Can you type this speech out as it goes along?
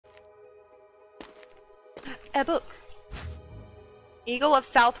a book. Eagle of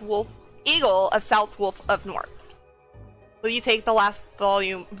South Wolf of North. Will you take the last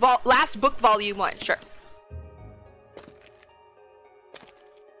volume, last book, volume 1? Sure.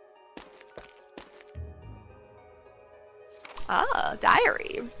 Ah,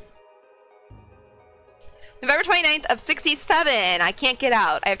 diary. November 29th of 67. I can't get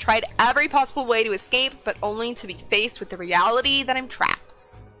out. I have tried every possible way to escape, but only to be faced with the reality that I'm trapped.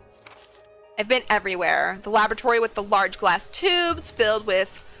 I've been everywhere. The laboratory with the large glass tubes filled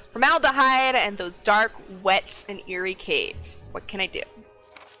with formaldehyde and those dark, wet, and eerie caves. What can I do?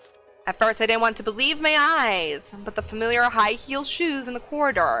 At first, I didn't want to believe my eyes, but the familiar high-heeled shoes in the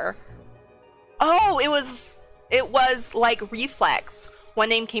corridor. Oh, it was like reflex. One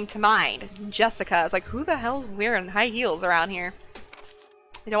name came to mind, Jessica. I was like, who the hell's wearing high heels around here?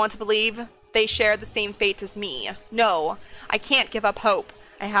 I don't want to believe they share the same fate as me. No, I can't give up hope.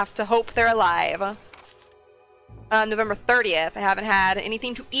 I have to hope they're alive. November 30th, I haven't had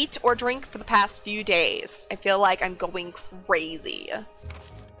anything to eat or drink for the past few days. I feel like I'm going crazy.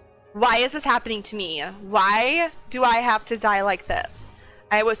 Why is this happening to me? Why do I have to die like this?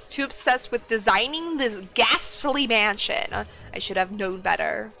 I was too obsessed with designing this ghastly mansion. I should have known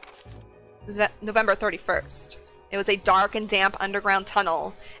better. It was November 31st. It was a dark and damp underground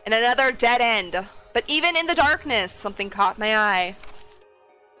tunnel and another dead end. But even in the darkness, something caught my eye.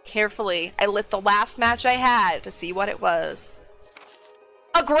 Carefully, I lit the last match I had to see what it was.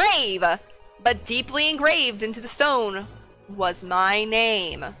 A grave! But deeply engraved into the stone was my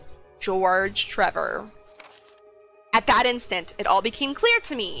name, George Trevor. At that instant, it all became clear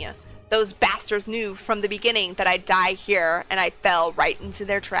to me. Those bastards knew from the beginning that I'd die here, and I fell right into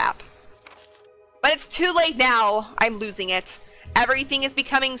their trap. But it's too late now. I'm losing it. Everything is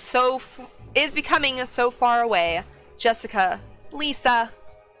becoming so far away. Jessica, Lisa,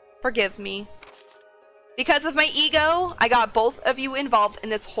 forgive me. Because of my ego, I got both of you involved in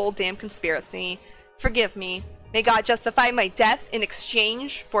this whole damn conspiracy. Forgive me. May God justify my death in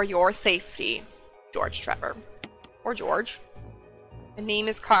exchange for your safety. George Trevor. Or George. The name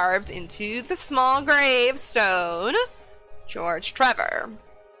is carved into the small gravestone. George Trevor.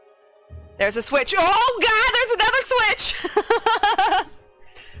 There's a switch. Oh God, there's another switch!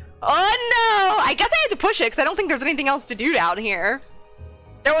 Oh no! I guess I had to push it because I don't think there's anything else to do down here.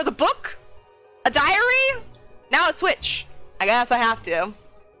 There was a book, a diary, now a switch. I guess I have to.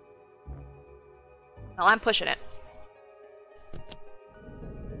 Well, I'm pushing it.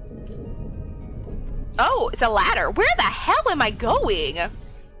 Oh, it's a ladder. Where the hell am I going?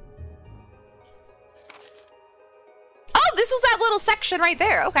 Oh, this was that little section right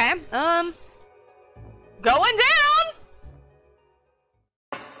there. Okay. Going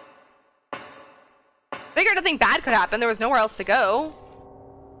down. Figured nothing bad could happen. There was nowhere else to go.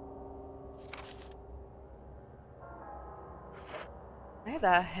 Where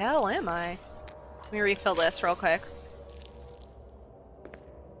the hell am I? Let me refill this real quick.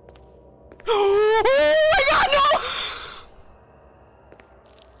 Oh my God, no!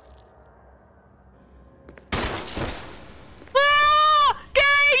 Ah!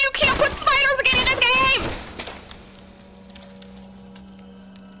 Game! You can't put spiders again in this game!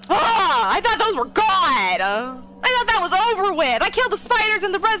 Ah! I thought those were gone! I thought that was over with! I killed the spiders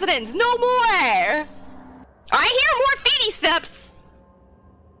in the residence! No more! I hear more feety steps!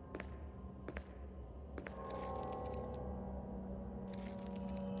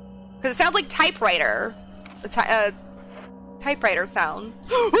 Because it sounds like typewriter. A typewriter sound.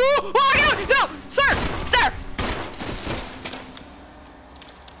 Oh, oh, no! Sir! Sir!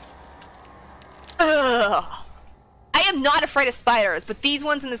 Ugh. I am not afraid of spiders, but these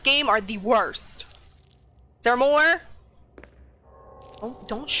ones in this game are the worst. Is there more? Oh,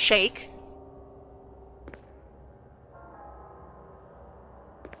 don't shake.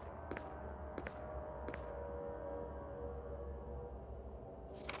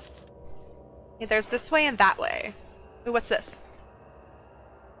 Okay, there's this way and that way. Ooh, what's this?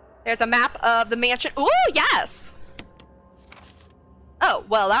 There's a map of the mansion. Ooh, yes! Oh,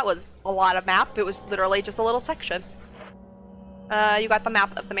 well, that was a lot of map. It was literally just a little section. You got the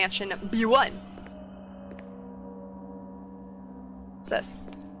map of the mansion B1. What's this?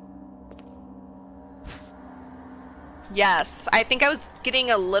 Yes, I think I was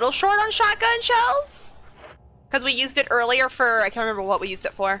getting a little short on shotgun shells. Because we used it earlier for, I can't remember what we used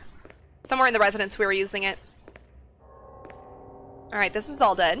it for. Somewhere in the residence we were using it. Alright, this is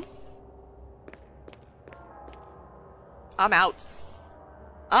all dead. I'm out.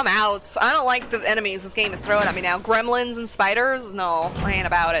 I'm out. I don't like the enemies this game is throwing at me now. Gremlins and spiders? No, I ain't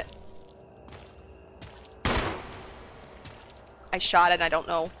about it. I shot it and I don't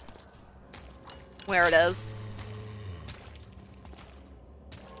know where it is.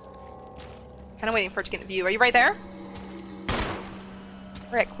 Kind of waiting for it to get in view. Are you right there?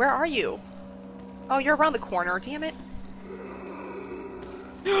 Rick, where are you? Oh, you're around the corner. Damn it.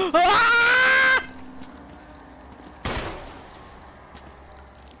 Ah!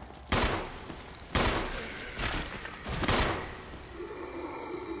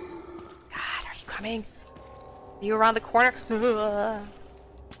 God, are you coming? Are you around the corner?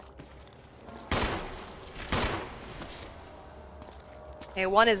 Okay,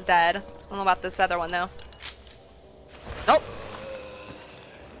 one is dead. I don't know about this other one though. Nope.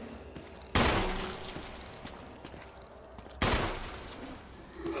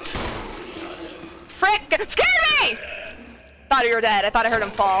 Frick! Scared me! Thought you were dead. I thought I heard him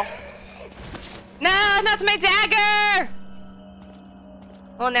fall. No, not my dagger!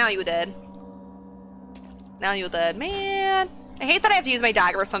 Well, now you did. Now you did. Man, I hate that I have to use my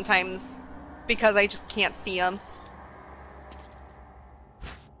dagger sometimes because I just can't see him.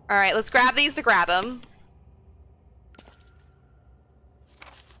 All right, let's grab these to grab him.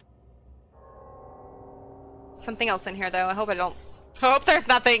 Something else in here though. I hope there's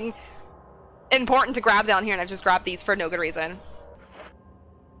nothing important to grab down here and I've just grabbed these for no good reason.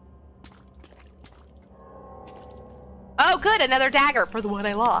 Oh good, another dagger for the one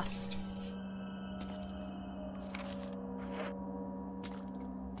I lost.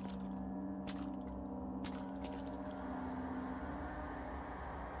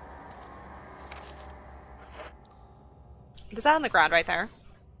 Is that on the ground right there?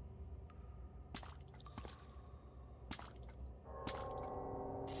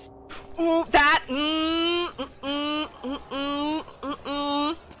 Ooh, that.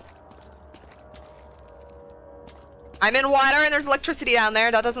 I'm in water and there's electricity down there.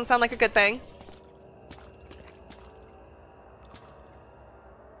 That doesn't sound like a good thing.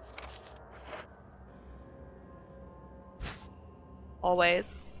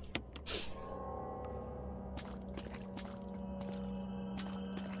 Always.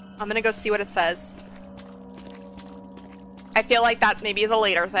 I'm gonna go see what it says. I feel like that maybe is a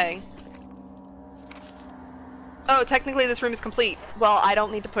later thing. Oh, technically this room is complete. Well, I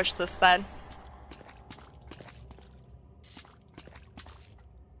don't need to push this then.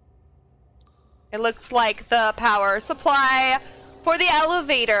 It looks like the power supply for the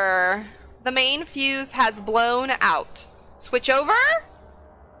elevator. The main fuse has blown out. Switch over?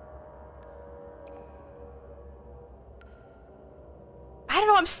 I don't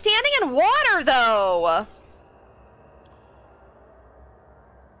know, I'm standing in water though.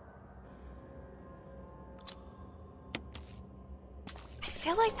 I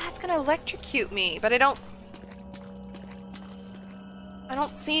feel like that's gonna electrocute me, but I don't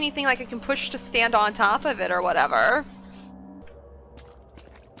see anything like I can push to stand on top of it or whatever.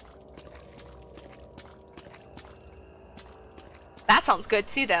 That sounds good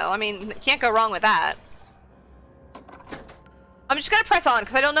too though. I mean, can't go wrong with that. I'm just gonna press on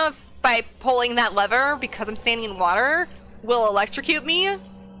because I don't know if by pulling that lever, because I'm standing in water, will electrocute me.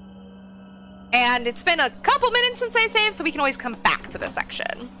 And it's been a couple minutes since I saved, so we can always come back to this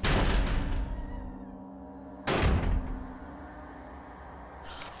section.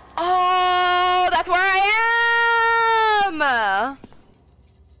 Oh, that's where I am!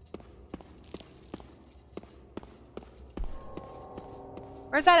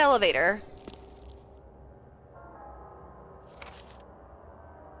 Where's that elevator?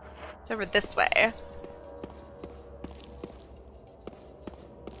 It's over this way.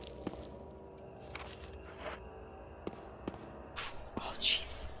 Oh,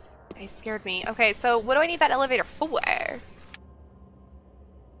 jeez. They scared me. Okay, so what do I need that elevator for?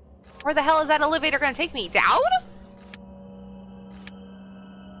 Where the hell is that elevator gonna take me? Down?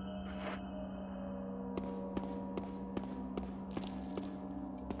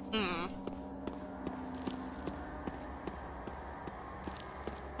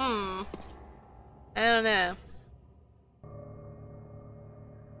 I don't know.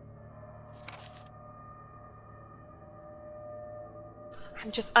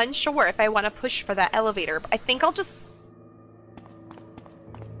 I'm just unsure if I want to push for that elevator, but I think I'll just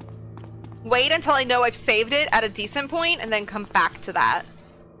wait until I know I've saved it at a decent point and then come back to that.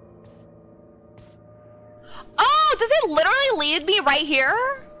 Oh, does it literally lead me right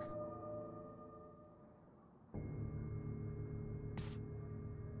here?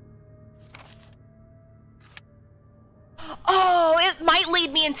 Oh, it might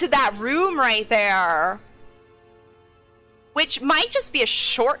lead me into that room right there. Which might just be a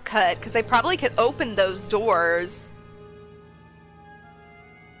shortcut, because I probably could open those doors.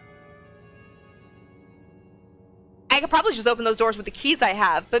 I could probably just open those doors with the keys I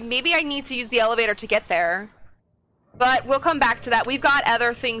have, but maybe I need to use the elevator to get there. But we'll come back to that. We've got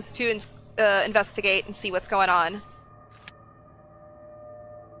other things to investigate and see what's going on.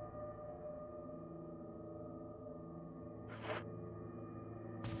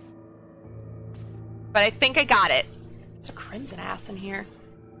 But I think I got it. There's a crimson ass in here.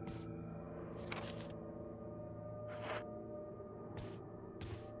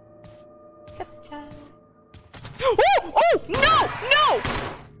 Oh! Oh! No! No!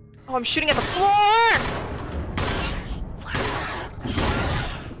 Oh, I'm shooting at the floor!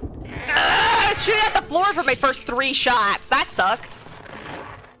 I was shooting at the floor for my first 3 shots. That sucked.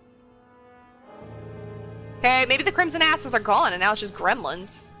 Okay, maybe the crimson asses are gone and now it's just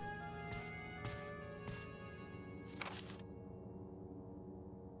gremlins.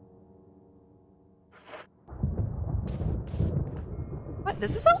 What?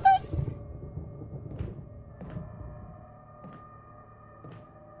 This is open?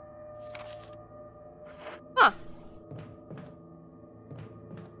 Huh.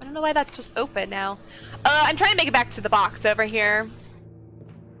 I don't know why that's just open now. I'm trying to make it back to the box over here.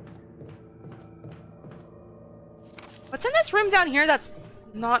 What's in this room down here that's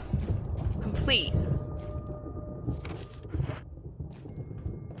not complete?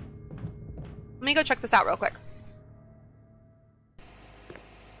 Let me go check this out real quick.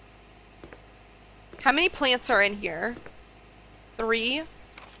 How many plants are in here? 3? I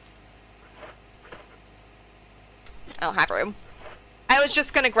don't have room. I was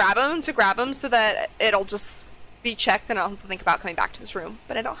just gonna grab them so that it'll just be checked and I don't have to think about coming back to this room.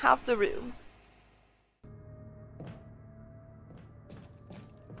 But I don't have the room.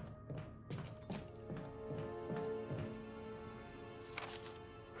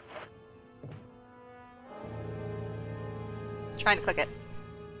 Trying to click it.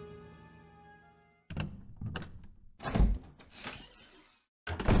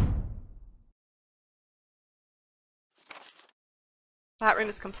 That room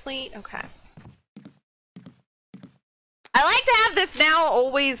is complete. Okay. I like to have this now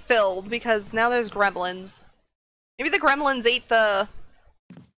always filled because now there's gremlins. Maybe the gremlins ate the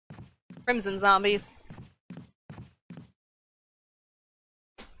crimson zombies.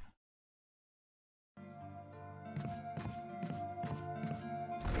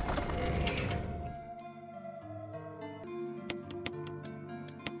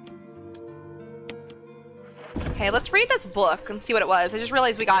 Okay, let's read this book and see what it was. I just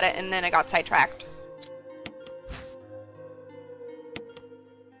realized we got it and then I got sidetracked.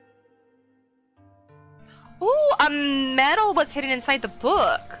 Ooh, a medal was hidden inside the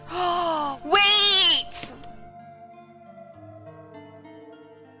book. Wait!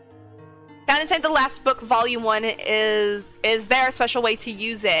 Found inside the last book, volume 1, is there a special way to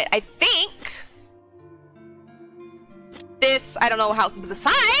use it? I think this, I don't know how the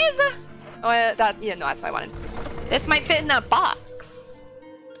size. Oh, yeah, no, that's what I wanted. This might fit in a box.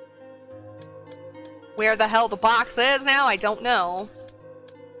 Where the hell the box is now, I don't know.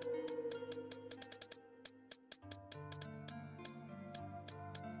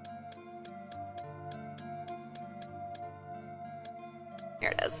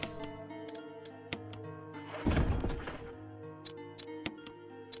 Here it is.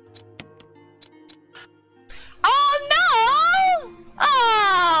 Oh no!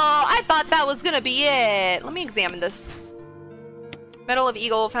 Oh, I thought that was gonna be it. Let me examine this. Medal of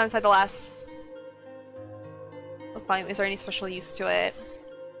Eagle found inside the last. Is there any special use to it?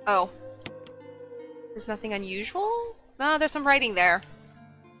 Oh. There's nothing unusual? No, there's some writing there.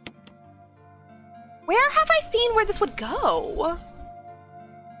 Where have I seen where this would go?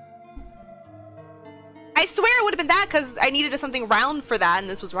 I swear it would have been that because I needed something round for that and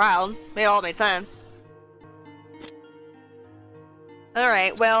this was round. It all made sense.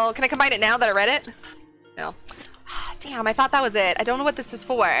 Alright, well, can I combine it now that I read it? No. Damn, I thought that was it. I don't know what this is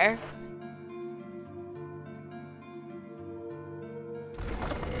for.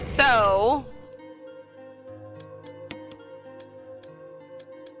 So...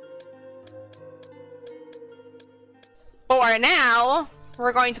 for now,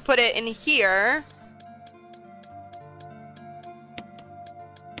 we're going to put it in here.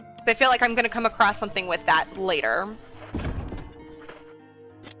 I feel like I'm going to come across something with that later.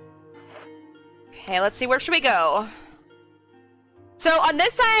 Okay, let's see. Where should we go? So on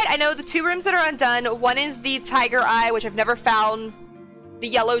this side, I know the 2 rooms that are undone. One is the tiger eye, which I've never found. The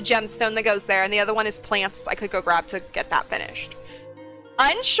yellow gemstone that goes there. And the other one is plants I could go grab to get that finished.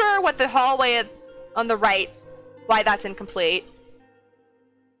 Unsure what the hallway on the right, why that's incomplete.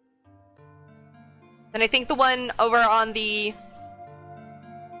 And I think the one over on the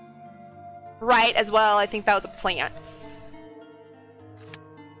right as well, I think that was a plant.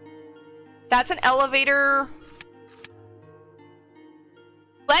 That's an elevator.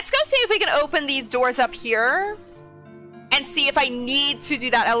 Let's go see if we can open these doors up here and see if I need to do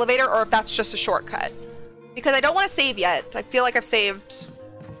that elevator or if that's just a shortcut. Because I don't want to save yet. I feel like I've saved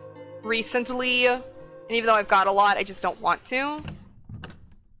recently, and even though I've got a lot, I just don't want to.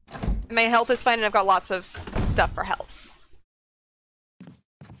 And my health is fine, and I've got lots of stuff for health.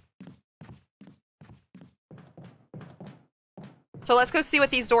 So let's go see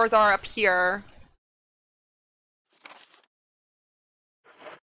what these doors are up here.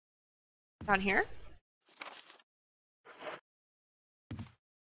 Down here?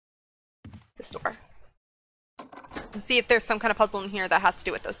 This door. And see if there's some kind of puzzle in here that has to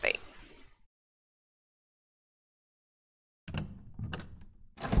do with those things.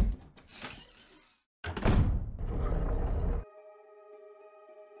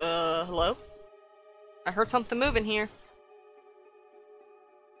 Hello? I heard something moving here.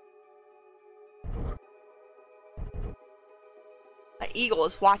 That eagle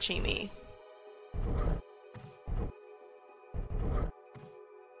is watching me.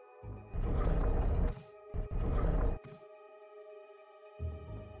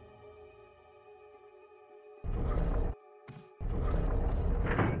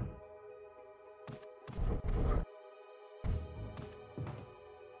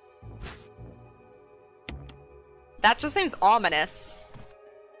 That just seems ominous.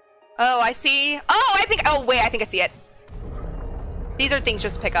 Oh, I see. Oh, I think, oh wait, I think I see it. These are things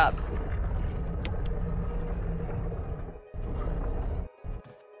just to pick up.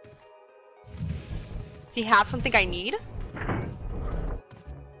 Does he have something I need?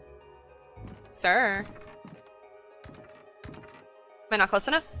 Sir? Am I not close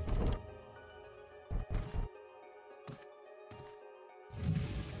enough?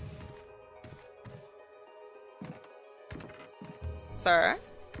 Sir?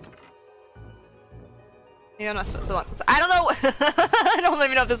 Maybe I'm not so close. I don't know. I don't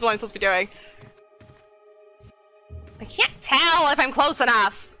even know if this is what I'm supposed to be doing. I can't tell if I'm close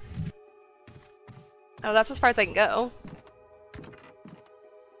enough. Oh, that's as far as I can go.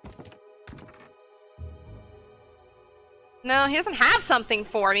 No, he doesn't have something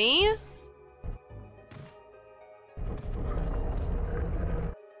for me.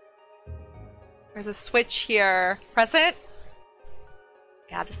 There's a switch here. Press it.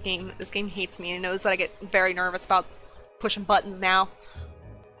 God, this game hates me. It knows that I get very nervous about pushing buttons now.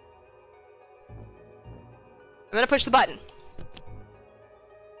 I'm gonna push the button.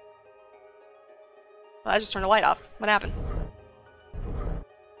 Well, I just turned the light off. What happened?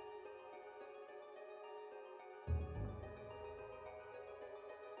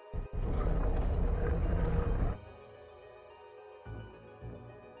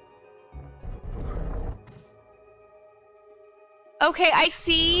 Okay, I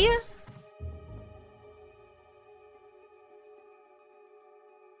see.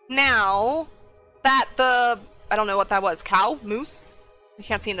 Now that the, I don't know what that was, cow? Moose? I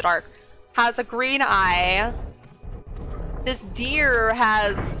can't see in the dark. Has a green eye. This deer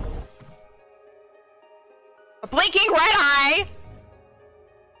has a blinking red eye.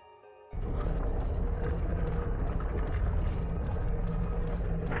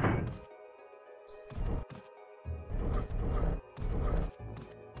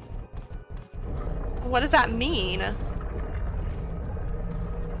 What does that mean?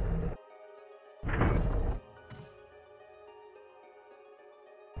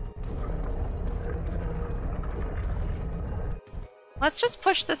 Let's just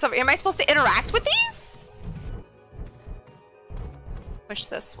push this over. Am I supposed to interact with these? Push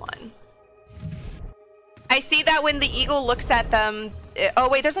this one. I see that when the eagle looks at them... oh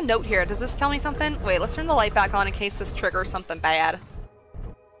wait, there's a note here. Does this tell me something? Wait, let's turn the light back on in case this triggers something bad.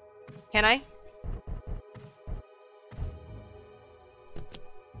 Can I?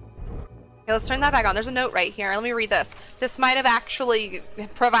 Okay, let's turn that back on. There's a note right here. Let me read this. This might have actually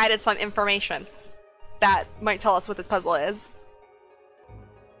provided some information that might tell us what this puzzle is.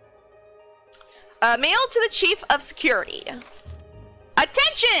 Mail to the Chief of Security.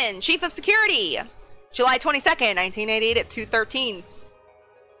 Attention, Chief of Security! July 22nd, 1988 at 2:13.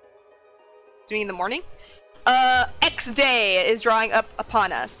 Doing in the morning? X day is drawing up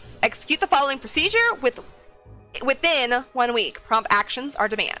upon us. Execute the following procedure within 1 week. Prompt actions are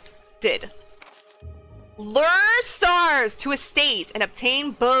demanded. Lure stars to a state and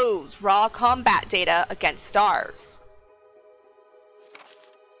obtain bows, raw combat data against stars.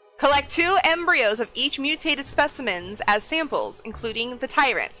 Collect 2 embryos of each mutated specimens as samples, including the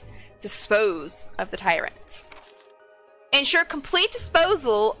tyrant. Dispose of the tyrant. Ensure complete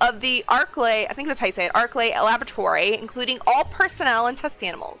disposal of the Arclay, I think that's how you say it, Arclay laboratory, including all personnel and test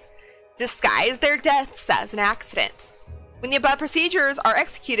animals. Disguise their deaths as an accident. When the above procedures are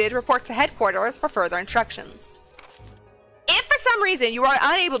executed, report to headquarters for further instructions. If for some reason you are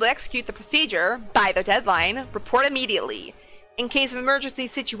unable to execute the procedure by the deadline, report immediately. In case of emergency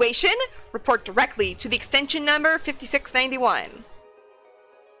situation, report directly to the extension number 5691.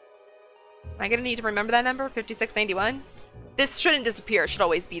 Am I gonna need to remember that number, 5691? This shouldn't disappear, it should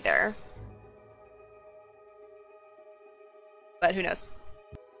always be there. But who knows?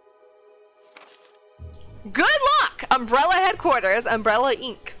 Good luck! Umbrella Headquarters, Umbrella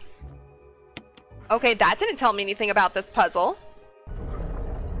Inc. Okay, that didn't tell me anything about this puzzle.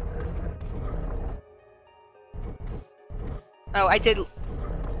 Oh, I did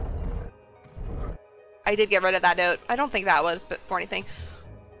get rid of that note. I don't think that was for anything.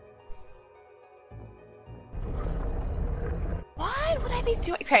 What would I be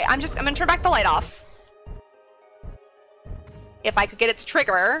doing? Okay, I'm gonna turn back the light off. If I could get it to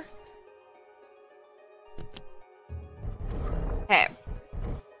trigger. Okay.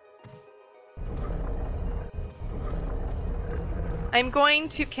 I'm going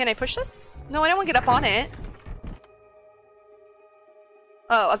to, can I push this? No, I don't want to get up on it.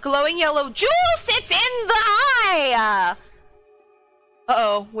 Oh, a glowing yellow jewel sits in the eye!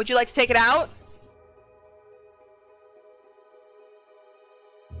 Uh-oh, would you like to take it out?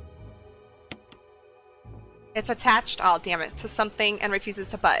 It's attached, oh damn it, to something and refuses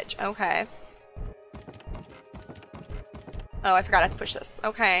to budge. Okay. Oh, I forgot I had to push this.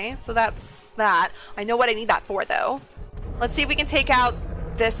 Okay, so that's that. I know what I need that for, though. Let's see if we can take out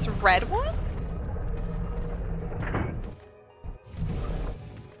this red one.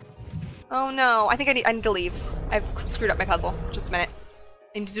 Oh no, I think I need to leave. I've screwed up my puzzle. Just a minute.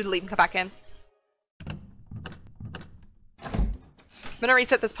 I need to leave and come back in. I'm gonna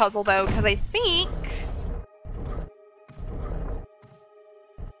reset this puzzle though, because I think...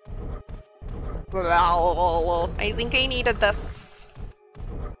 I think I needed this.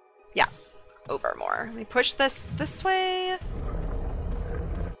 Yes, over more. Let me push this way.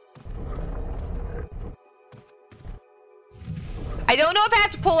 I don't know if I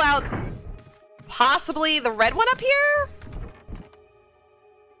have to pull out possibly the red one up here.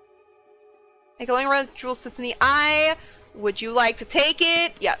 A glowing red jewel sits in the eye. Would you like to take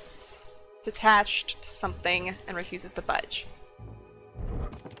it? Yes. It's attached to something and refuses to budge.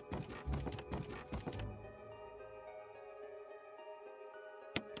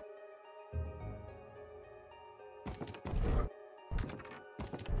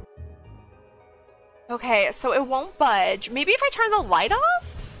 Okay, so it won't budge. Maybe if I turn the light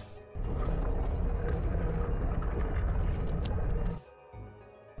off?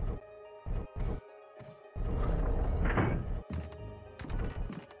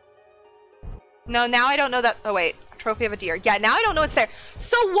 No, now I don't know that. Oh wait, trophy of a deer. Yeah, now I don't know what's there.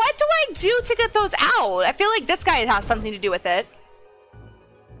 So what do I do to get those out? I feel like this guy has something to do with it.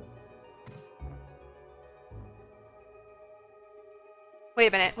 Wait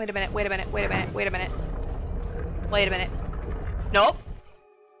a minute, wait a minute, wait a minute, wait a minute, wait a minute. Wait a minute. Nope.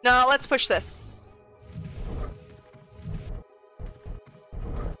 No, let's push this.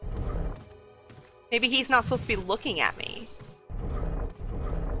 Maybe he's not supposed to be looking at me.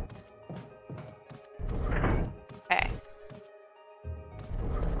 Okay.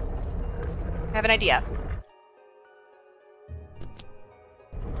 I have an idea.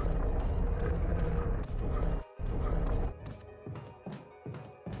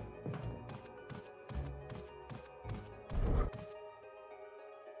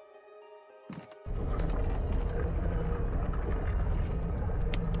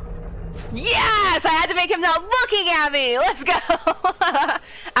 Yes! I had to make him not looking at me! Let's go!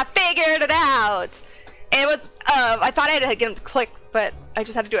 I figured it out! And it was, I thought I had to get him to click, but I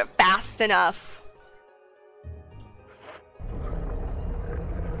just had to do it fast enough.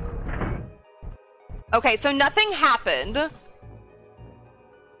 Okay, so nothing happened.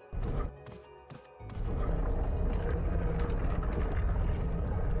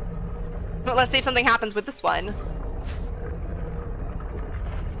 But let's see if something happens with this one.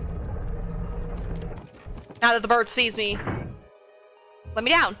 Now that the bird sees me, let me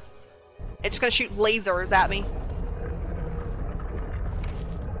down. It's just gonna shoot lasers at me.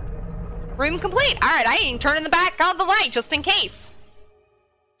 Room complete. All right, I ain't turning the back on the light just in case.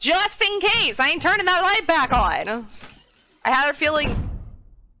 Just in case, I ain't turning that light back on. I had a feeling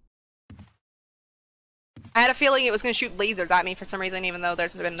it was gonna shoot lasers at me for some reason, even though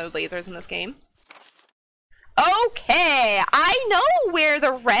there's been no lasers in this game. Okay, I know where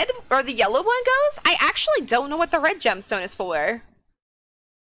the red or the yellow one goes. I actually don't know what the red gemstone is for.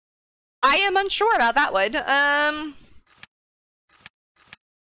 I am unsure about that one.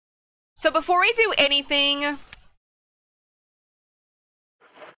 So before we do anything,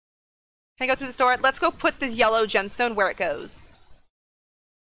 Can I go through this door? Let's go put this yellow gemstone where it goes.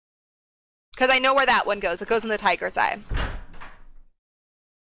 Because I know where that one goes. It goes in the tiger's eye.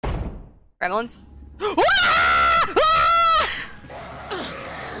 Gremlins?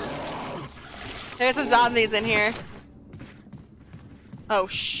 There's some zombies in here. Oh,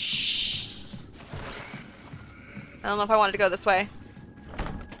 shh. I don't know if I wanted to go this way.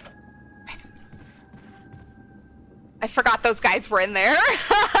 I forgot those guys were in there.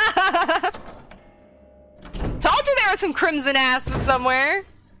 Told you there were some crimson asses somewhere.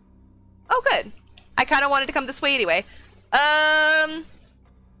 Oh, good. I kind of wanted to come this way anyway.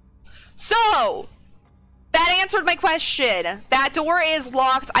 So, that answered my question. That door is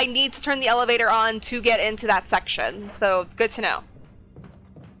locked. I need to turn the elevator on to get into that section. So, good to know.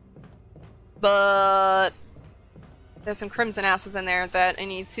 But there's some crimson asses in there that I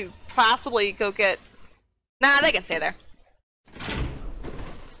need to possibly go get. Nah, they can stay there.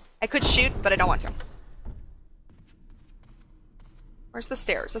 I could shoot, but I don't want to. Where's the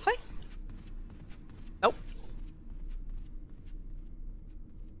stairs? This way? Nope.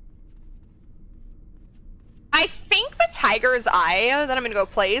 I think the tiger's eye that I'm gonna go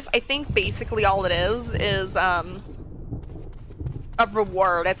place, I think basically all it is a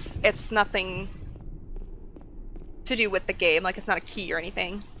reward. It's nothing to do with the game. Like, it's not a key or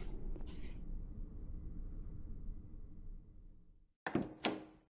anything.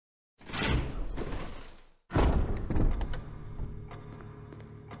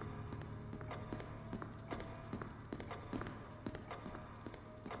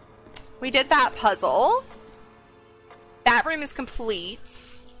 We did that puzzle. That room is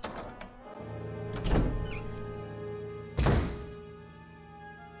complete.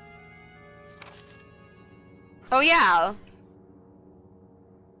 Oh yeah.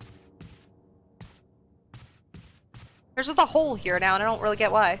 There's just a hole here now and I don't really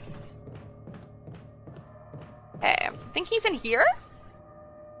get why. Okay, I think he's in here?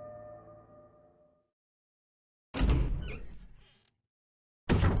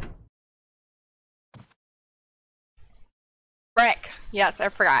 Brick. Yes, I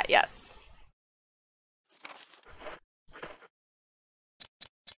forgot. Yes.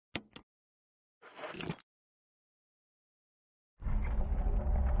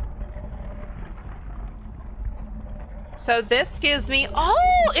 So this gives me...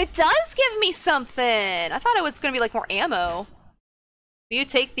 Oh, it does give me something. I thought it was going to be like more ammo. You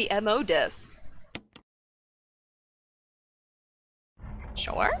take the ammo disc.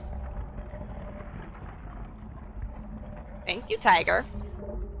 Sure. Thank you, tiger.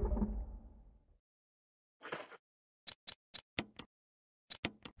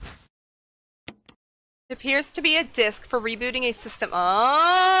 It appears to be a disc for rebooting a system. Oh!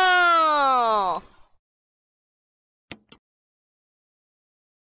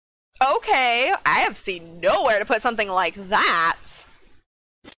 Okay, I have seen nowhere to put something like that.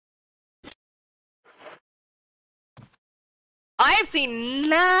 I have seen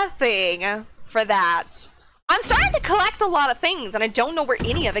nothing for that. I'm starting to collect a lot of things, and I don't know where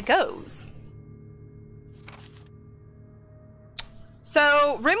any of it goes.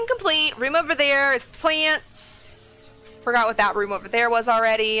 So, room complete. Room over there is plants. Forgot what that room over there was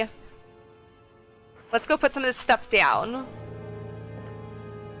already. Let's go put some of this stuff down.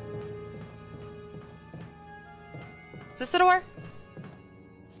 Is this the door?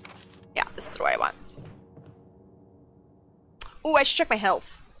 Yeah, this is the door I want. Ooh, I should check my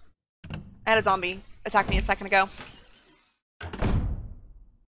health. I had a zombie attack me a second ago.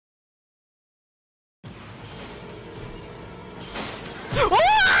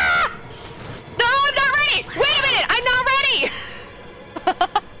 Ah! No, I'm not ready! Wait a minute, I'm not ready!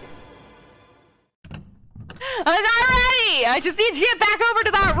 I'm not ready! I just need to get back over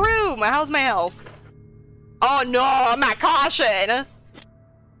to that room. How's my health? Oh no, I'm at caution.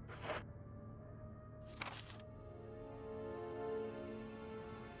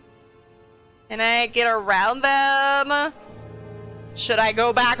 Can I get around them? Should I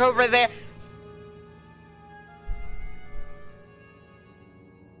go back over there?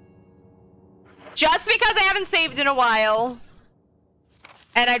 Just because I haven't saved in a while,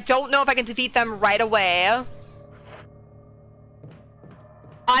 and I don't know if I can defeat them right away,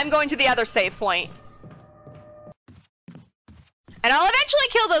 I'm going to the other save point. And I'll eventually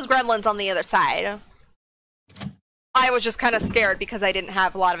kill those gremlins on the other side. I was just kind of scared because I didn't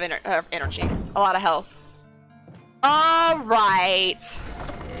have a lot of energy, a lot of health. All right.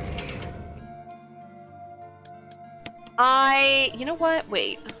 You know what?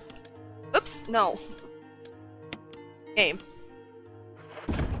 Wait. Oops, no. Game.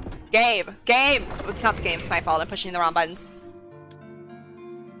 Game. Game! It's not the game, it's my fault. I'm pushing the wrong buttons.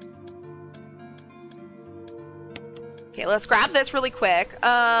 Okay, let's grab this really quick.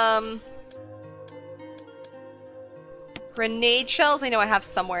 Grenade shells, I know I have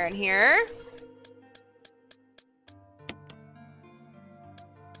somewhere in here.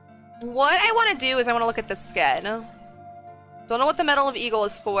 What I want to do is I want to look at the skin. Don't know what the Medal of Eagle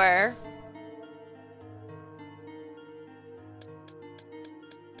is for.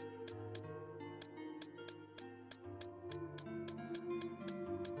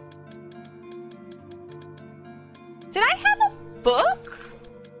 Did I have a book?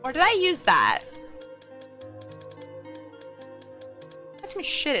 Or did I use that? Too much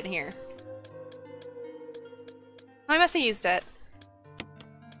shit in here. I must have used it.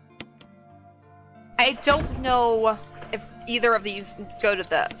 I don't know if either of these go to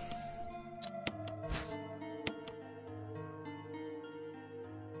this.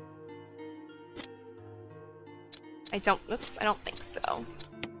 Oops, I don't think so.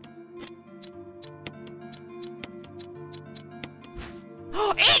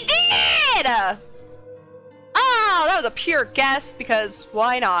 It did! Oh, that was a pure guess because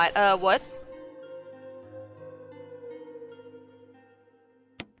why not? What?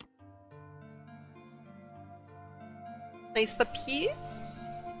 Place the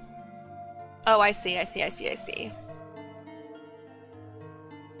piece? Oh, I see.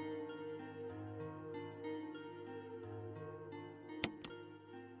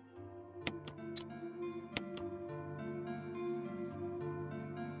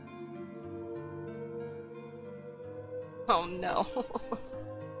 Oh no.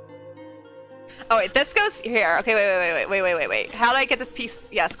 Oh wait, this goes here. Okay, wait. How do I get this piece?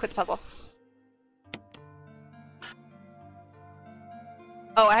 Yes, quit the puzzle.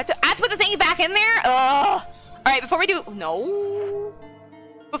 Oh, I have to put the thing back in there? Ugh. Alright, before we do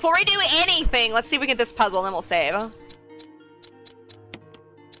anything, let's see if we get this puzzle and then we'll save.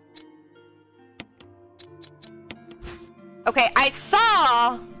 Okay, I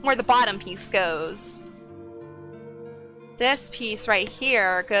saw where the bottom piece goes. This piece right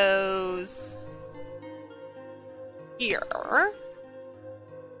here goes here.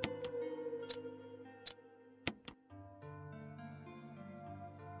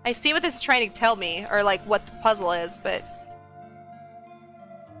 I see what this is trying to tell me, or like what the puzzle is, but...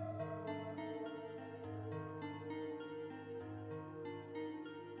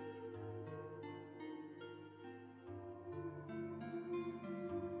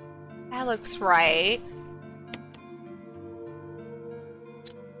 That looks right.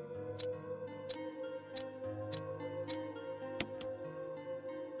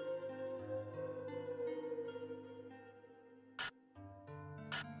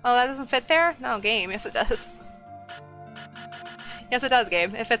 Oh, that doesn't fit there? No, game. Yes, it does. Yes, it does,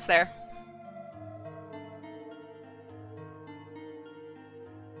 game. It fits there.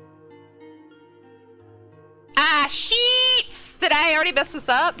 Ah, sheets! Did I already mess this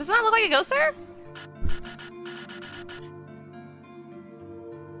up? Does it not look like it goes there?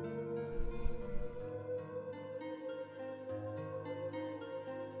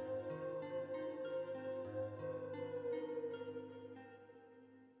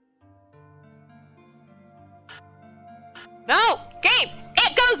 No! Game!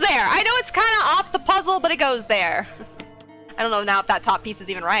 It goes there! I know it's kind of off the puzzle, but it goes there. I don't know now if that top piece is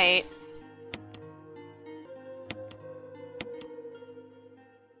even right.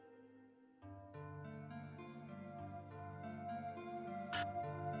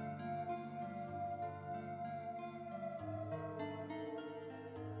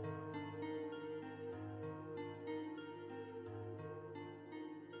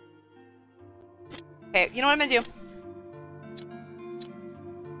 Okay, you know what I'm gonna do?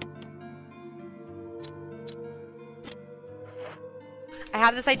 I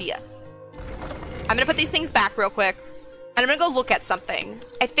have this idea. I'm gonna put these things back real quick, and I'm gonna go look at something.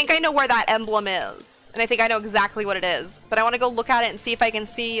 I think I know where that emblem is, and I think I know exactly what it is, but I want to go look at it and see if I can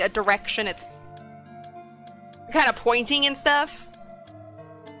see a direction it's kind of pointing and stuff.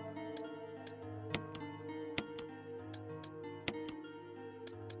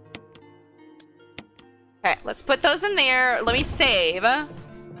 Okay, let's put those in there. Let me save.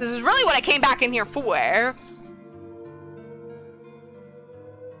 This is really what I came back in here for.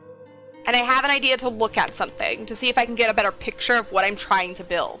 And I have an idea to look at something, to see if I can get a better picture of what I'm trying to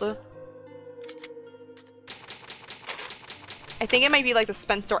build. I think it might be like the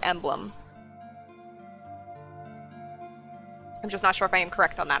Spencer emblem. I'm just not sure if I am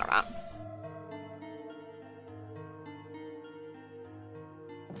correct on that or not.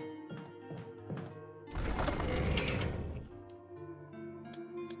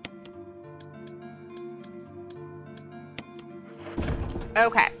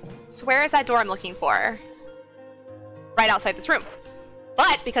 Okay. So where is that door I'm looking for? right outside this room.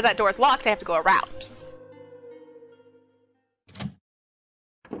 But because that door is locked, I have to go around.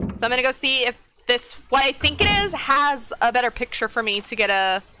 So I'm gonna go see if this, what I think it is, has a better picture for me to get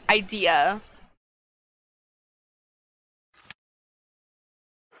a idea.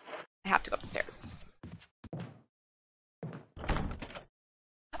 I have to go up the stairs.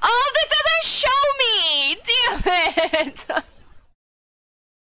 Oh, this doesn't show me! Damn it!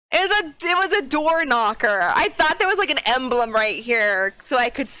 It was a door knocker. I thought there was like an emblem right here so I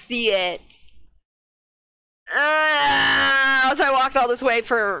could see it. So I walked all this way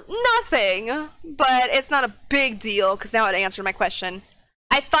for nothing, but it's not a big deal because now it answered my question.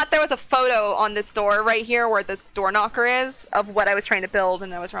 I thought there was a photo on this door right here where this door knocker is of what I was trying to build,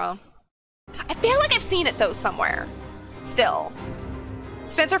 and I was wrong. I feel like I've seen it though somewhere. Still.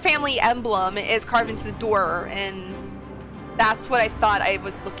 Spencer family emblem is carved into the door, and that's what I thought I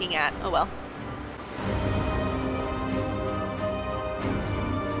was looking at. Oh well.